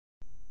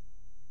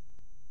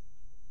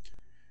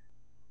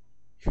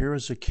Here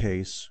is a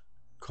case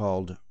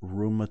called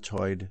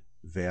rheumatoid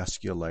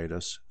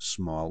vasculitis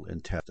small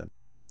intestine.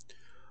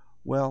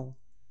 Well,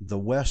 the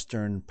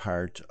western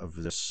part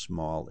of this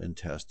small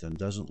intestine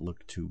doesn't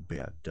look too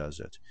bad, does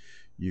it?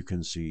 You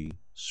can see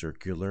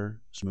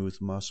circular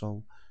smooth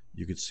muscle,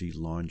 you could see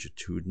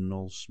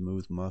longitudinal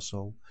smooth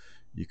muscle,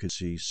 you could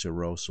see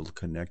serosal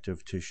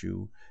connective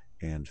tissue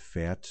and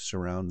fat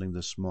surrounding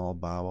the small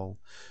bowel.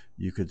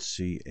 You could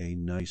see a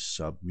nice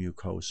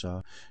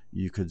submucosa.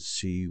 You could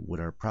see what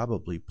are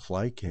probably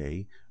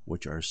plicae,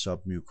 which are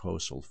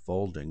submucosal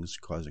foldings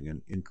causing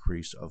an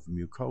increase of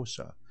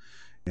mucosa.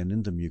 And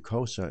in the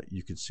mucosa,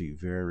 you could see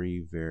very,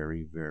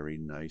 very, very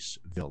nice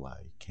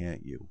villi,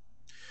 can't you?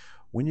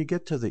 When you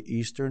get to the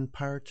eastern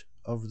part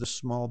of the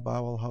small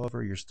bowel,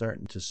 however, you're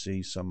starting to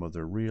see some of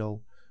the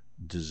real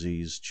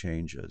disease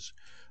changes.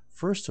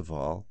 First of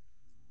all,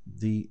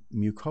 the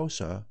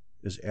mucosa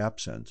is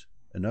absent.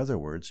 In other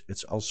words,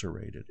 it's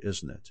ulcerated,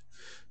 isn't it?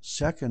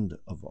 Second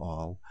of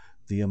all,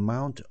 the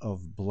amount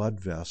of blood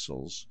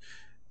vessels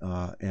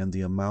and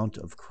the amount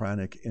of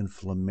chronic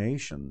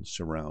inflammation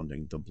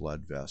surrounding the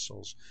blood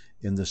vessels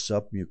in the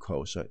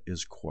submucosa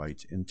is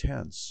quite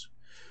intense.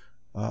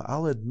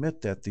 I'll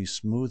admit that these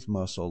smooth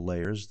muscle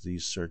layers,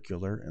 these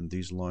circular and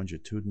these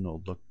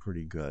longitudinal, look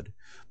pretty good,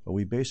 but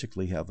we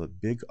basically have a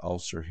big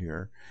ulcer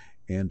here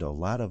and a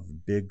lot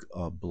of big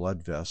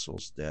blood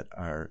vessels that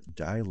are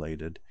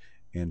dilated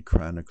and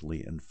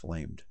chronically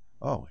inflamed.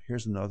 Oh,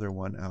 here's another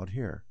one out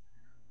here.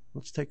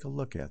 Let's take a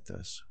look at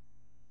this.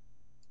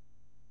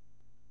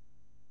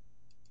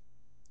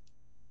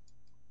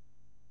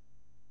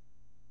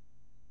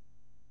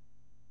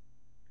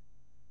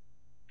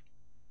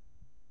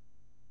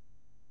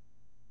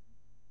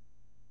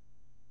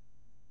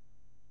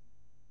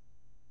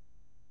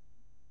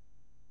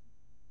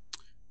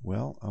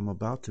 Well, I'm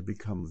about to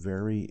become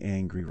very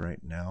angry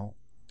right now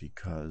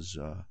because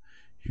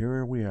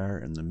here we are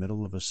in the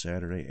middle of a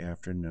Saturday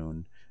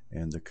afternoon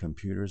and the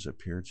computers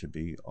appear to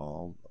be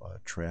all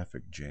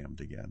traffic jammed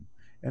again.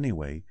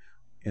 Anyway,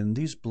 in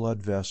these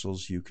blood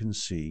vessels you can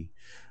see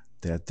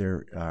that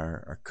there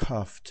are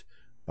cuffed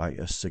by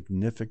a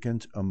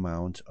significant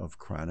amount of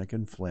chronic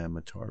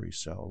inflammatory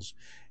cells,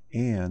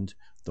 and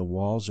the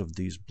walls of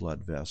these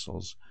blood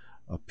vessels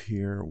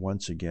appear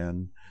once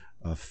again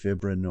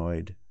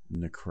fibrinoid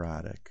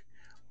necrotic,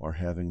 or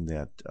having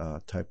that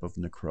type of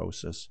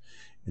necrosis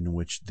in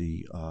which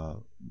the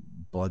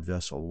blood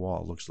vessel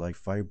wall looks like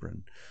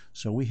fibrin.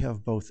 So we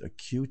have both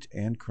acute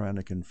and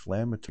chronic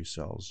inflammatory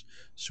cells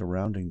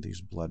surrounding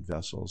these blood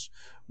vessels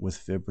with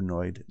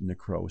fibrinoid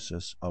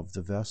necrosis of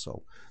the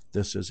vessel.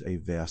 This is a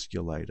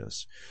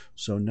vasculitis.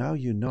 So now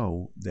you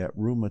know that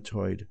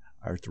rheumatoid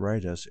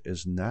arthritis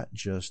is not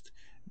just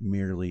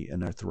merely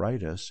an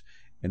arthritis,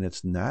 and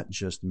it's not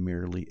just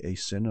merely a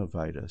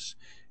synovitis.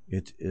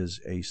 It is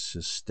a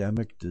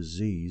systemic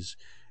disease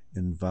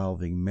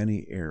involving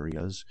many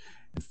areas.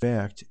 In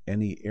fact,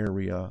 any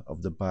area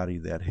of the body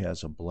that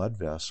has a blood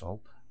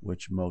vessel,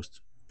 which most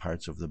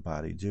parts of the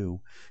body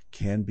do,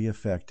 can be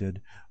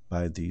affected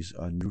by these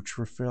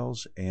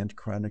neutrophils and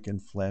chronic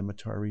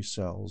inflammatory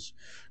cells,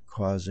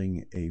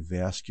 causing a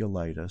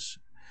vasculitis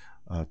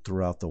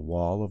throughout the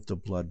wall of the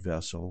blood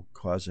vessel,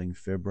 causing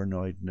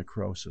fibrinoid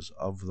necrosis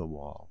of the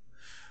wall.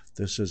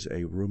 This is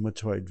a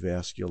rheumatoid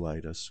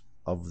vasculitis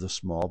of the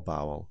small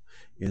bowel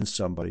in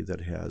somebody that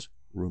has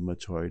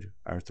rheumatoid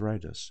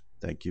arthritis.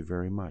 Thank you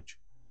very much.